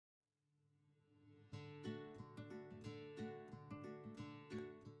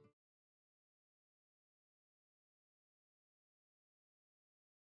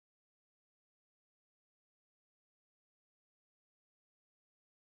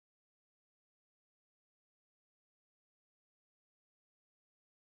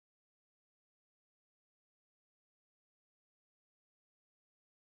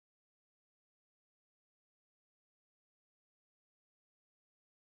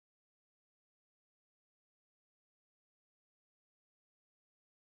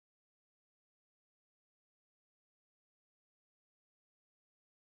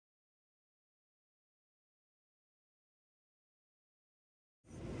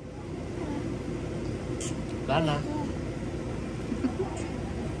Lana.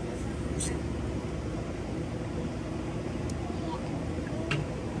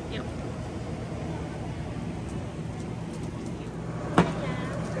 Yep.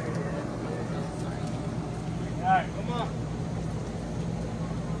 Alright, come on.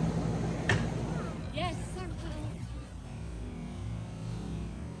 Yes, circle.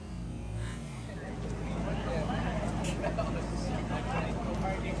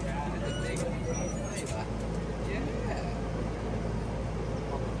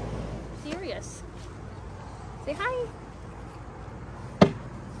 Serious. Say hi.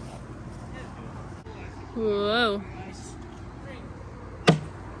 Whoa.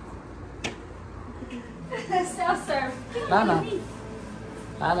 Self serve. Lana.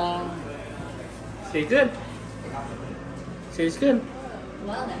 Lana. Say good. Say it's good.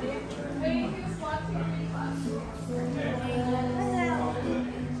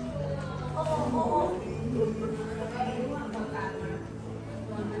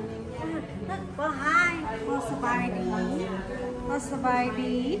 Well, hi. Well, Sabidi. Well,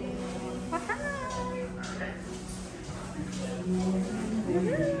 Sabidi. Well, hi.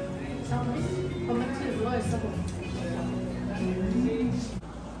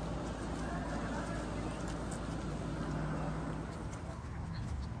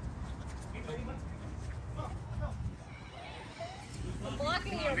 I'm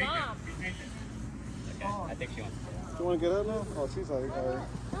blocking your mom. I think she wants to. Do you want to get up now? Oh, she's like,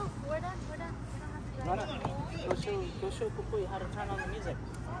 No, we're done. We're done. We don't have to go. Go show Pupui how to turn on the music.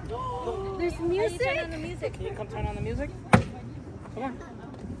 There's music. How do you turn on the music? Can you come turn on the music? Come on.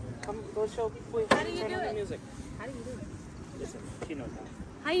 Come, go show Pupui how to turn on the music. How do you do it? Listen, she knows how.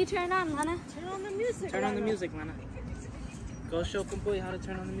 How you turn on, Lana? Turn on the music. Turn on the music, Lana. Go show Pupui how to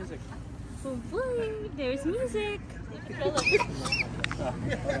turn on the music. Woo, there's music.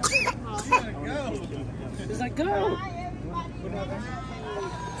 She's like, go!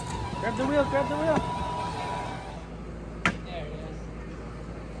 Grab the wheel, grab the wheel. There it is.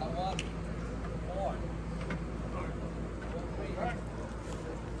 I want 4.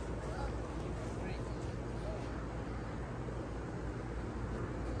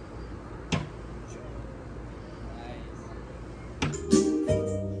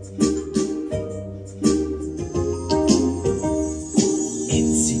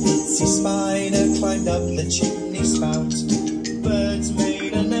 Spider climbed up the chimney spout. Birds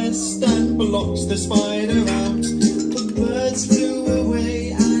made a nest and blocked the spider out. The birds flew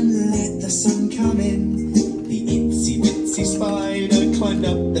away and let the sun come in. The itsy bitsy spider climbed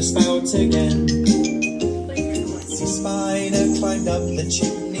up the spout again. The itsy spider climbed up the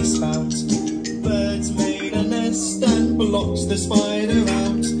chimney spout. Birds made a nest and blocked the spider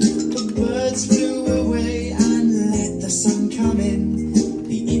out. The birds flew away and let the sun come in.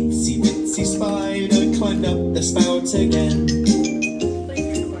 Spider climbed up the spout again.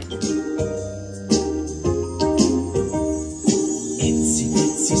 Itsy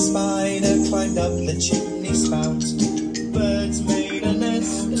bitsy spider climbed up the chimney spout. Birds made a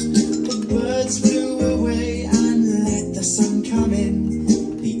nest. The birds flew away and let the sun come in.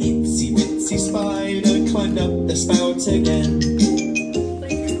 The itsy bitsy spider climbed up the spout again.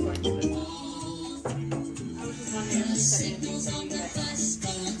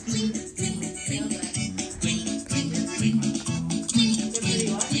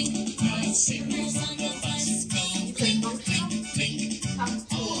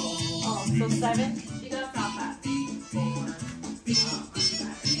 So 7? She does stop at 4.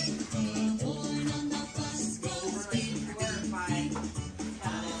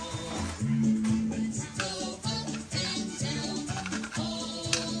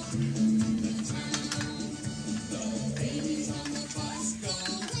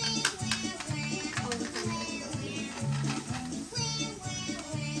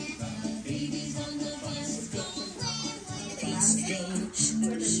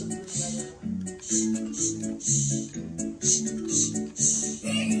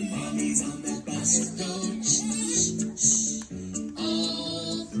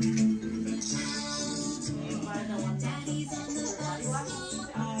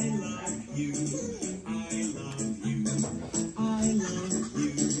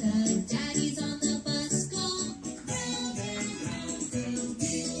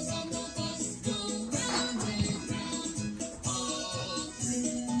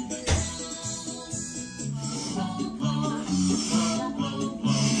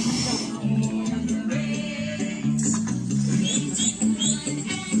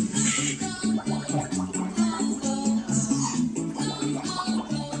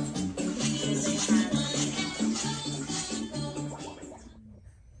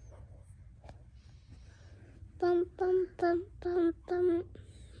 bum, bum, bum, bum, bum.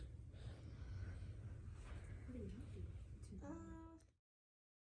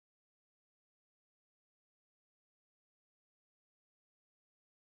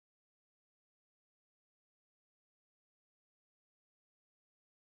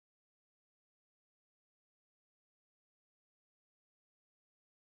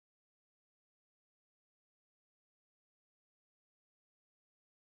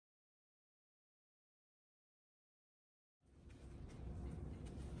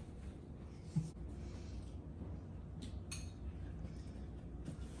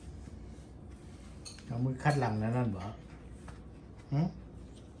 Nó mới khách lần nữa nên bỏ.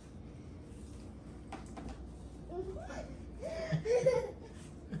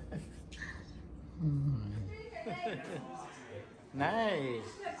 Nice.